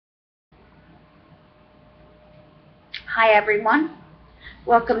Hi everyone,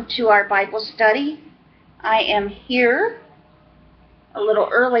 welcome to our Bible study. I am here a little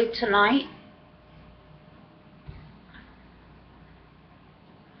early tonight.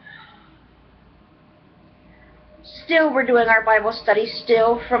 Still, we're doing our Bible study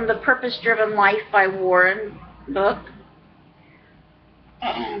still from the Purpose-Driven Life by Warren book.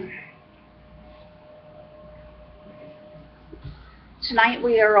 Tonight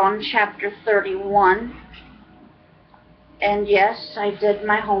we are on chapter 31. And yes, I did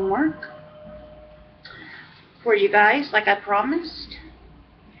my homework for you guys, like I promised.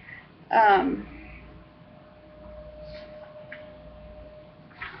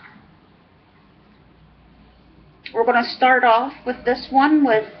 We're going to start off with this one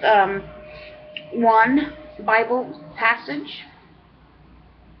with one Bible passage.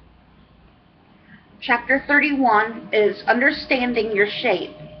 Chapter 31 is Understanding Your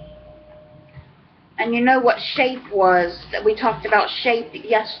Shape. And you know what shape was, that we talked about shape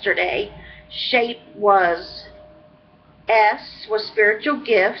yesterday. Shape was S was spiritual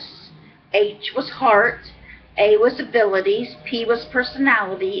gifts, H was heart, A was abilities, P was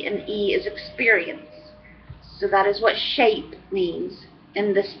personality, and E is experience. So that is what shape means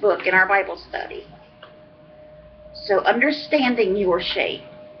in this book, in our Bible study. So understanding your shape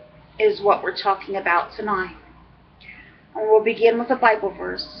is what we're talking about tonight. And we'll begin with a Bible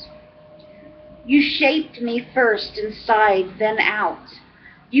verse. You shaped me first inside, then out.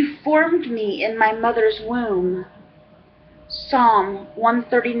 You formed me in my mother's womb. Psalm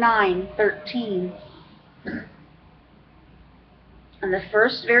 139:13. And the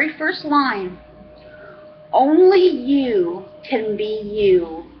very first line, only you can be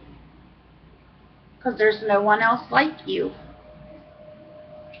you, because there's no one else like you.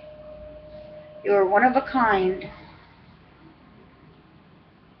 You're one of a kind.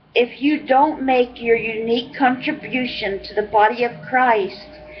 If you don't make your unique contribution to the body of Christ,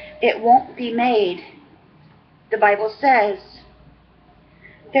 it won't be made. The Bible says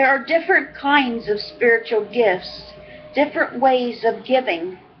there are different kinds of spiritual gifts, different ways of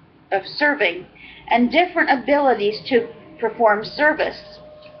giving, of serving, and different abilities to perform service.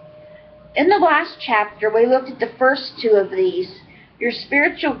 In the last chapter, we looked at the first two of these, your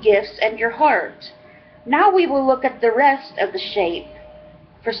spiritual gifts and your heart. Now we will look at the rest of the shape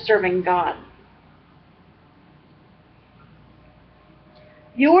for serving God.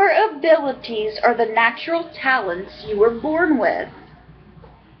 Your abilities are the natural talents you were born with.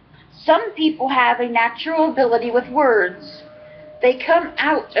 Some people have a natural ability with words. They come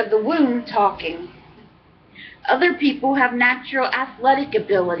out of the womb talking. Other people have natural athletic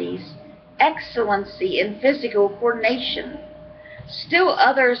abilities, excellency in physical coordination. Still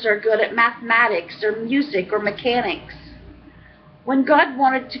others are good at mathematics or music or mechanics. When God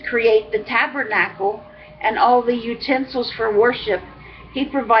wanted to create the tabernacle and all the utensils for worship, He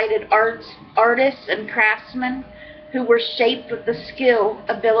provided artists and craftsmen who were shaped with the skill,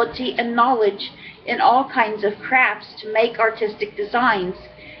 ability, and knowledge in all kinds of crafts to make artistic designs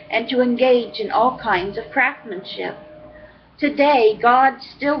and to engage in all kinds of craftsmanship. Today, God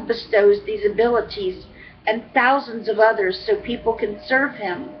still bestows these abilities and thousands of others so people can serve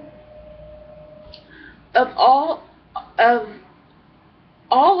Him.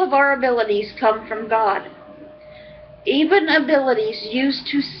 All of our abilities come from God. Even abilities used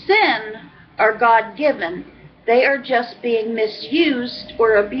to sin are God-given. They are just being misused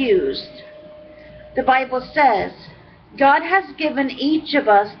or abused. The Bible says, God has given each of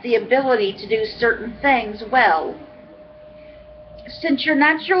us the ability to do certain things well. Since your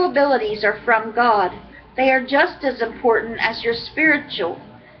natural abilities are from God, they are just as important as your spiritual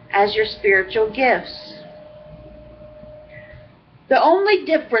gifts. The only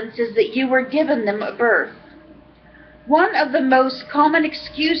difference is that you were given them at birth. One of the most common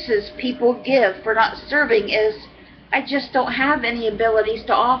excuses people give for not serving is, I just don't have any abilities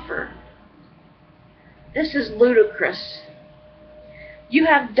to offer. This is ludicrous. You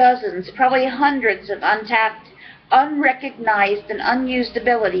have dozens, probably hundreds of untapped, unrecognized, and unused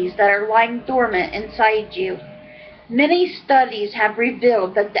abilities that are lying dormant inside you. Many studies have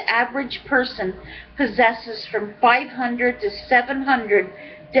revealed that the average person possesses from 500 to 700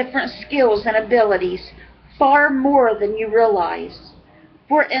 different skills and abilities, far more than you realize.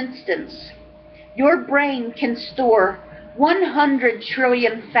 For instance, your brain can store 100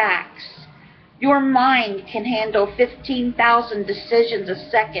 trillion facts. Your mind can handle 15,000 decisions a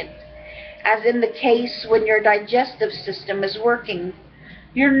second, as in the case when your digestive system is working.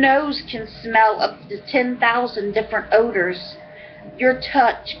 Your nose can smell up to 10,000 different odors. Your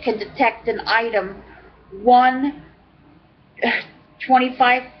touch can detect an item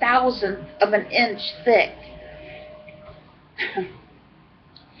 1/25,000th of an inch thick.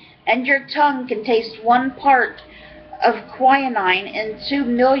 And your tongue can taste 1 part of quinine in 2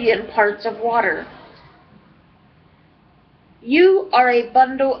 million parts of water. You are a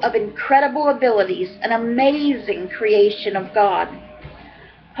bundle of incredible abilities, an amazing creation of God.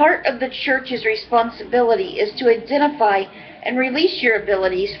 Part of the church's responsibility is to identify and release your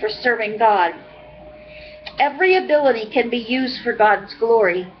abilities for serving God. Every ability can be used for God's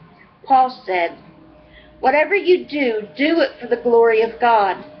glory. Paul said, "Whatever you do, do it for the glory of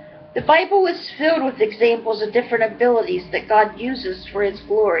God." The Bible is filled with examples of different abilities that God uses for His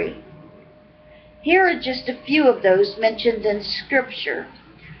glory. Here are just a few of those mentioned in Scripture: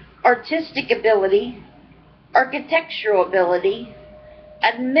 artistic ability, architectural ability,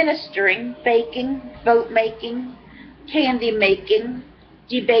 administering, baking, boat making, candy making,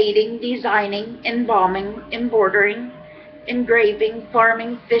 debating, designing, embalming, embroidering, engraving,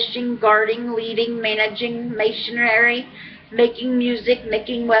 farming, fishing, gardening, leading, managing, masonry, making music,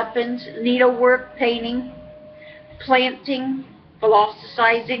 making weapons, needlework, painting, planting,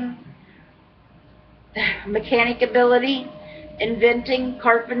 philosophizing, mechanic ability, inventing,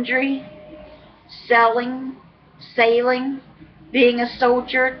 carpentry, selling, sailing, being a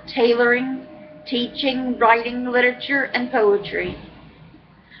soldier, tailoring, teaching, writing, literature, and poetry.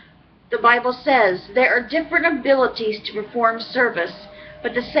 The Bible says there are different abilities to perform service,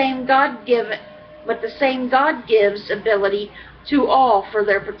 but the same God gives ability to all for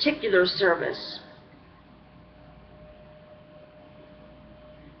their particular service.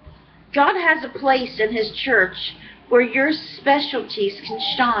 God has a place in His church where your specialties can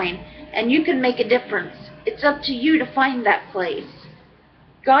shine and you can make a difference. It's up to you to find that place.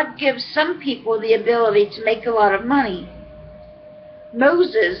 God gives some people the ability to make a lot of money.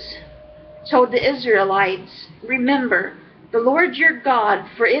 Moses told the Israelites, "Remember the Lord your God,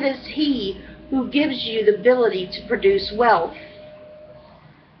 for it is He who gives you the ability to produce wealth."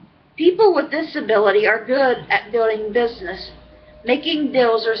 People with this ability are good at building business, making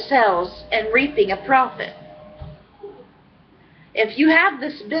deals or sales, and reaping a profit. If you have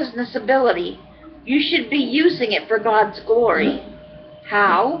this business ability, you should be using it for God's glory.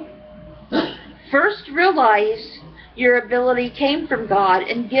 How? First, realize your ability came from God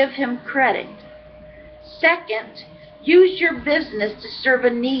and give Him credit. Second, use your business to serve a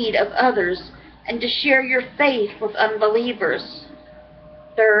need of others and to share your faith with unbelievers.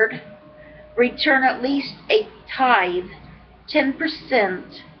 Third, return at least a tithe,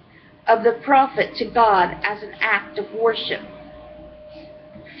 10% of the profit to God as an act of worship.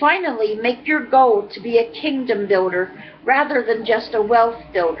 Finally, make your goal to be a kingdom builder rather than just a wealth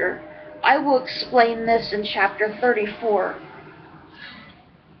builder. I will explain this in chapter 34.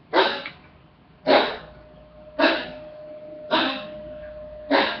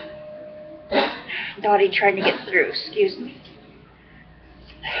 Dottie trying to get through, excuse me.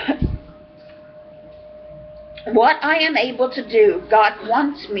 What I am able to do, God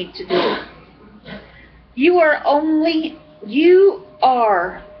wants me to do. You are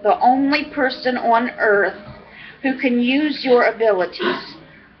the only person on earth who can use your abilities.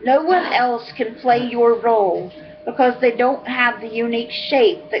 No one else can play your role because they don't have the unique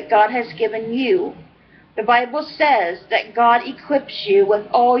shape that God has given you. The Bible says that God equips you with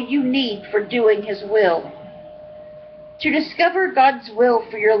all you need for doing His will. To discover God's will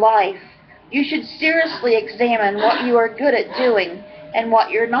for your life, you should seriously examine what you are good at doing and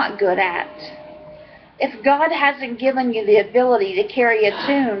what you're not good at. If God hasn't given you the ability to carry a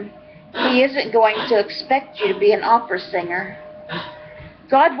tune, He isn't going to expect you to be an opera singer.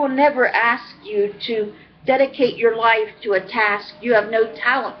 God will never ask you to dedicate your life to a task you have no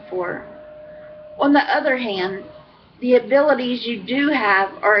talent for. On the other hand, the abilities you do have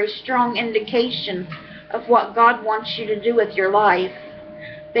are a strong indication of what God wants you to do with your life.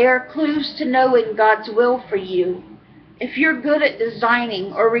 They are clues to knowing God's will for you. If you're good at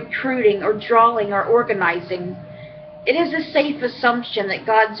designing or recruiting or drawing or organizing, it is a safe assumption that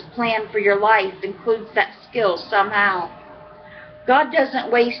God's plan for your life includes that skill somehow. God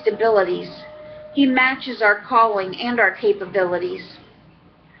doesn't waste abilities. He matches our calling and our capabilities.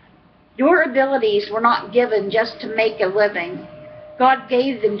 Your abilities were not given just to make a living. God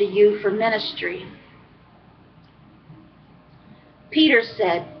gave them to you for ministry. Peter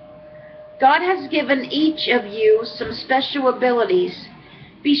said, God has given each of you some special abilities.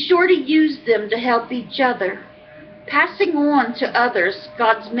 Be sure to use them to help each other, passing on to others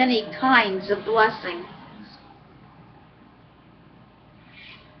God's many kinds of blessings.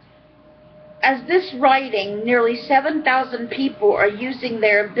 As this writing, nearly 7,000 people are using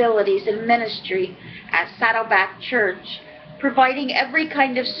their abilities in ministry at Saddleback Church, providing every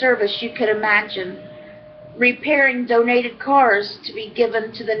kind of service you could imagine. repairing donated cars to be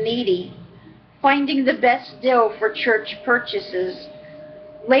given to the needy, finding the best deal for church purchases,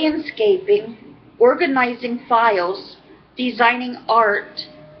 landscaping, organizing files, designing art,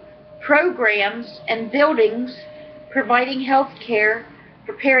 programs and buildings, providing health care,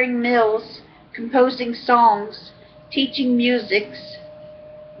 preparing meals, composing songs, teaching musics,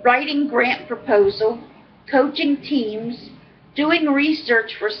 writing grant proposal, coaching teams, doing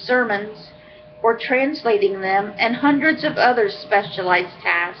research for sermons, or translating them, and hundreds of other specialized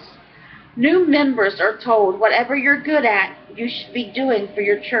tasks. New members are told whatever you're good at, you should be doing for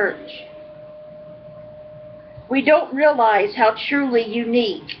your church. We don't realize how truly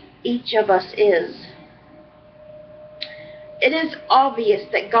unique each of us is. It is obvious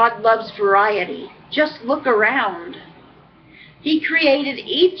that God loves variety. Just look around. He created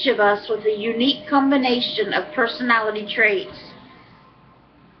each of us with a unique combination of personality traits.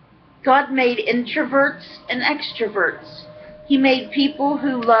 God made introverts and extroverts. He made people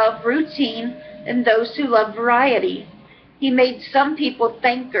who love routine and those who love variety. He made some people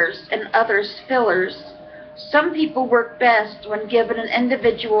thinkers and others fillers. Some people work best when given an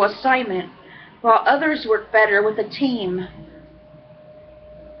individual assignment, while others work better with a team.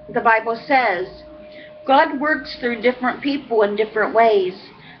 The Bible says, God works through different people in different ways,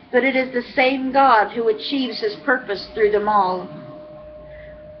 but it is the same God who achieves his purpose through them all.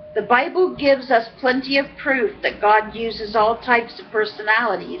 The Bible gives us plenty of proof that God uses all types of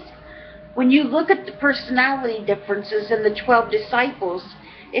personalities. When you look at the personality differences in the 12 disciples,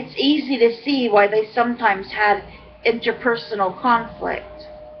 it's easy to see why they sometimes had interpersonal conflict.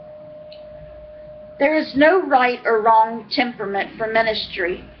 There is no right or wrong temperament for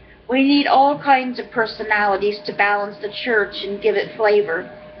ministry. We need all kinds of personalities to balance the church and give it flavor.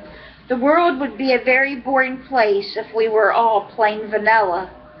 The world would be a very boring place if we were all plain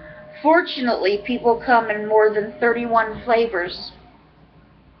vanilla. Fortunately, people come in more than 31 flavors.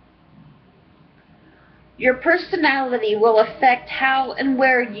 Your personality will affect how and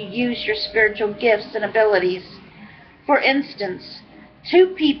where you use your spiritual gifts and abilities. For instance,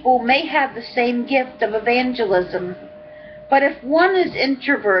 two people may have the same gift of evangelism, but if one is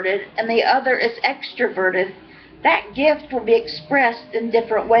introverted and the other is extroverted, that gift will be expressed in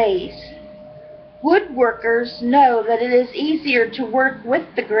different ways. Woodworkers know that it is easier to work with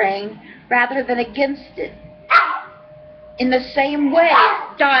the grain rather than against it. In the same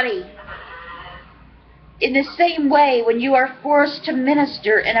way, when you are forced to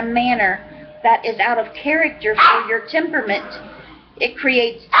minister in a manner that is out of character for your temperament, it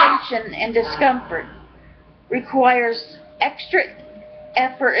creates tension and discomfort, requires extra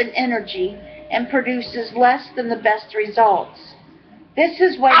effort and energy, and produces less than the best results. This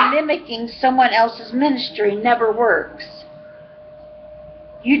is why mimicking someone else's ministry never works.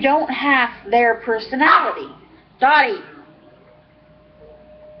 You don't have their personality. Dottie.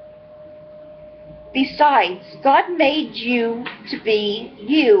 Besides, God made you to be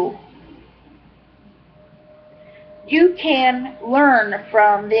you. You can learn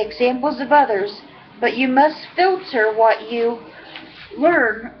from the examples of others, but you must filter what you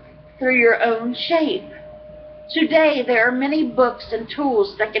learn through your own shape. Today, there are many books and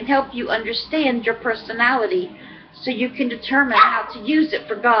tools that can help you understand your personality so you can determine how to use it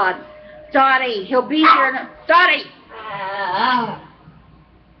for God. Dottie, he'll be here in Dottie!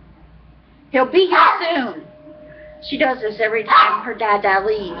 He'll be here soon. She does this every time her dad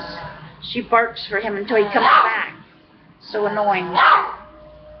leaves. She barks for him until he comes back. So annoying.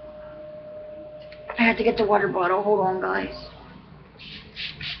 I had to get the water bottle. Hold on, guys.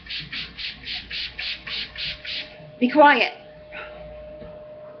 Be quiet.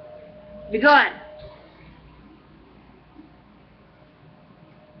 Be gone.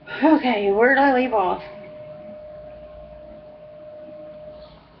 Okay, where did I leave off?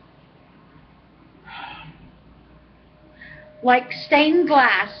 Like stained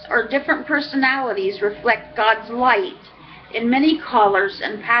glass, our different personalities reflect God's light in many colors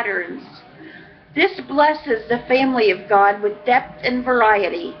and patterns. This blesses the family of God with depth and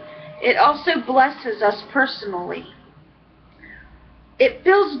variety. It also blesses us personally. It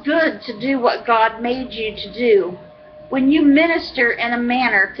feels good to do what God made you to do. When you minister in a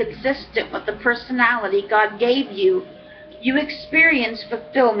manner consistent with the personality God gave you, you experience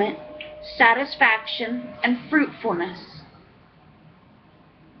fulfillment, satisfaction, and fruitfulness.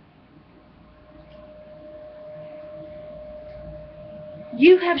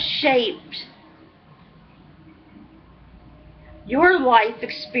 You have shaped your life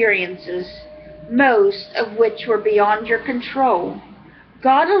experiences, most of which were beyond your control.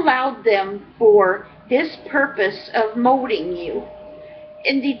 God allowed them for His purpose of molding you.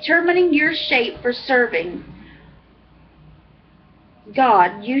 In determining your shape for serving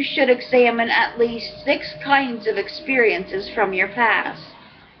God, you should examine at least 6 kinds of experiences from your past.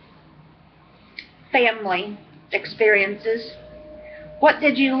 Family experiences. What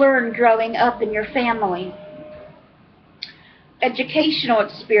did you learn growing up in your family? Educational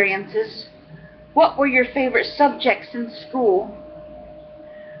experiences. What were your favorite subjects in school?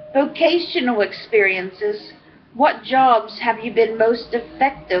 Vocational experiences. What jobs have you been most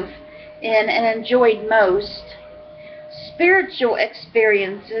effective in and enjoyed most? Spiritual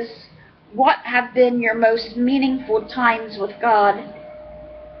experiences. What have been your most meaningful times with God?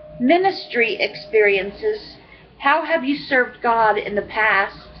 Ministry experiences. How have you served God in the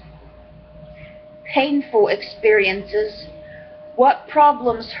past? Painful experiences. What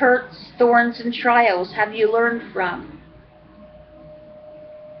problems, hurts, thorns, and trials have you learned from?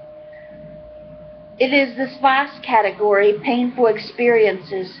 It is this last category, painful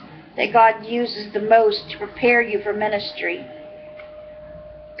experiences, that God uses the most to prepare you for ministry.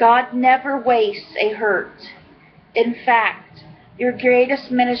 God never wastes a hurt. In fact, your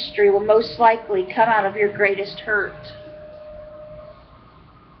greatest ministry will most likely come out of your greatest hurt.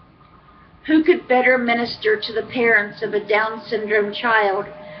 Who could better minister to the parents of a Down syndrome child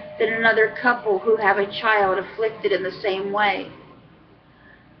than another couple who have a child afflicted in the same way?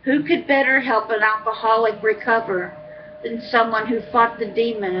 Who could better help an alcoholic recover than someone who fought the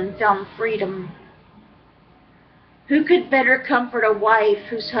demon and found freedom? Who could better comfort a wife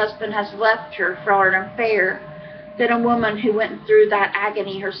whose husband has left her for an affair than a woman who went through that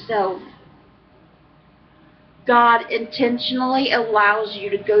agony herself? God intentionally allows you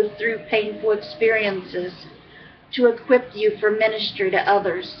to go through painful experiences to equip you for ministry to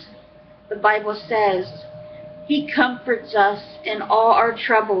others. The Bible says, He comforts us in all our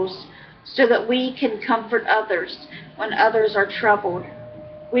troubles so that we can comfort others when others are troubled.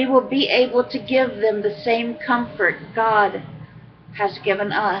 We will be able to give them the same comfort God has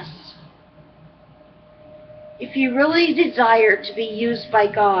given us. If you really desire to be used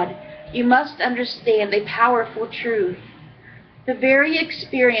by God, you must understand a powerful truth. The very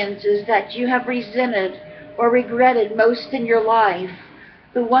experiences that you have resented or regretted most in your life,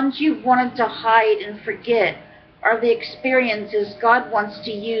 the ones you've wanted to hide and forget, are the experiences God wants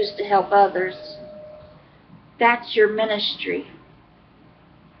to use to help others. That's your ministry.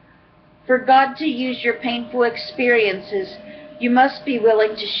 For God to use your painful experiences, you must be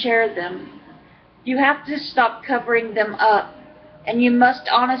willing to share them. You have to stop covering them up, and you must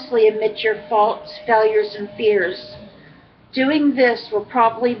honestly admit your faults, failures, and fears. Doing this will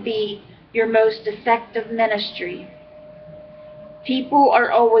probably be your most effective ministry. People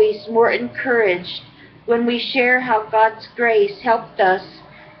are always more encouraged when we share how God's grace helped us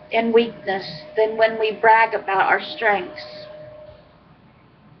in weakness than when we brag about our strengths.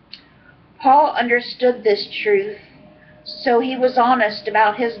 Paul understood this truth, so he was honest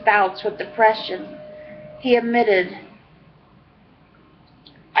about his bouts with depression. He admitted,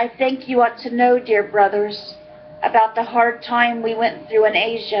 I think you ought to know, dear brothers, about the hard time we went through in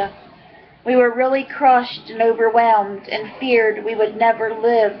Asia. We were really crushed and overwhelmed and feared we would never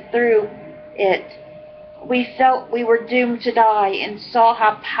live through it. We felt we were doomed to die and saw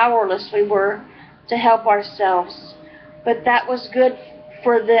how powerless we were to help ourselves. But that was good,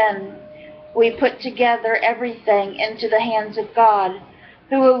 for then we put together everything into the hands of God,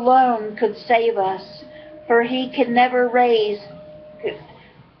 who alone could save us, for He can even raise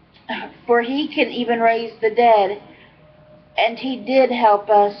the dead. And He did help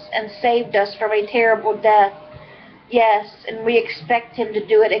us and saved us from a terrible death. Yes, and we expect Him to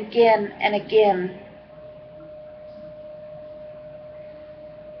do it again and again.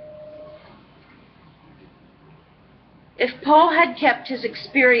 If Paul had kept his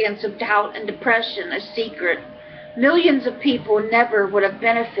experience of doubt and depression a secret, millions of people never would have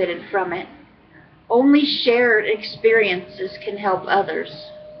benefited from it. Only shared experiences can help others.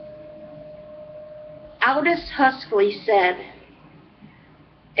 Aldous Huxley said,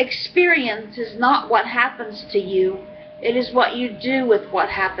 "Experience is not what happens to you, it is what you do with what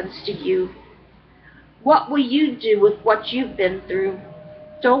happens to you." What will you do with what you've been through?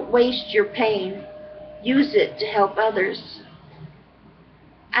 Don't waste your pain. Use it to help others.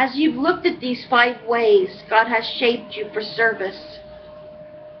 As you've looked at these 5 ways God has shaped you for service,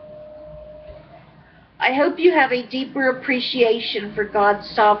 I hope you have a deeper appreciation for God's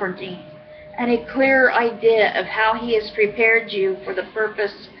sovereignty and a clearer idea of how He has prepared you for the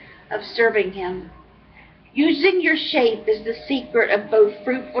purpose of serving Him. Using your shape is the secret of both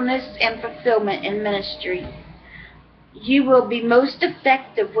fruitfulness and fulfillment in ministry. You will be most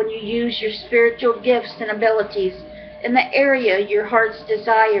effective when you use your spiritual gifts and abilities in the area your heart's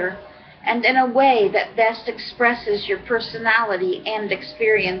desire, and in a way that best expresses your personality and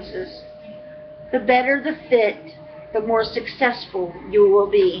experiences. The better the fit, the more successful you will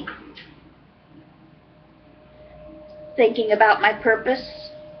be. Thinking about my purpose,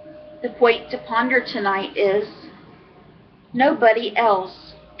 the point to ponder tonight is, nobody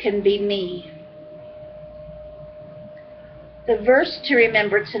else can be me. The verse to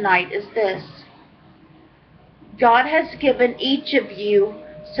remember tonight is this: God has given each of you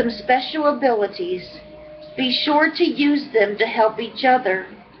some special abilities. Be sure to use them to help each other,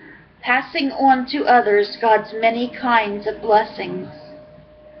 passing on to others God's many kinds of blessings.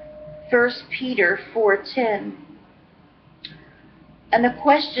 1 Peter 4:10. And the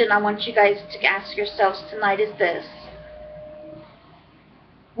question I want you guys to ask yourselves tonight is this: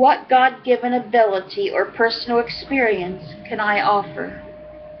 what God-given ability or personal experience can I offer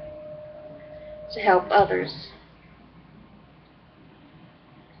to help others?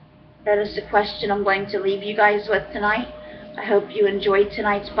 That is the question I'm going to leave you guys with tonight. I hope you enjoyed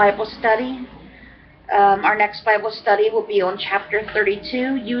tonight's Bible study. Our next Bible study will be on chapter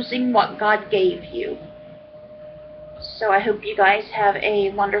 32, using what God gave you. So I hope you guys have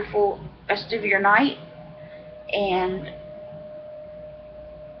a wonderful rest of your night, and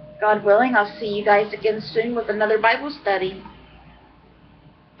God willing, I'll see you guys again soon with another Bible study.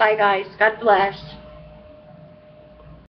 Bye guys. God bless.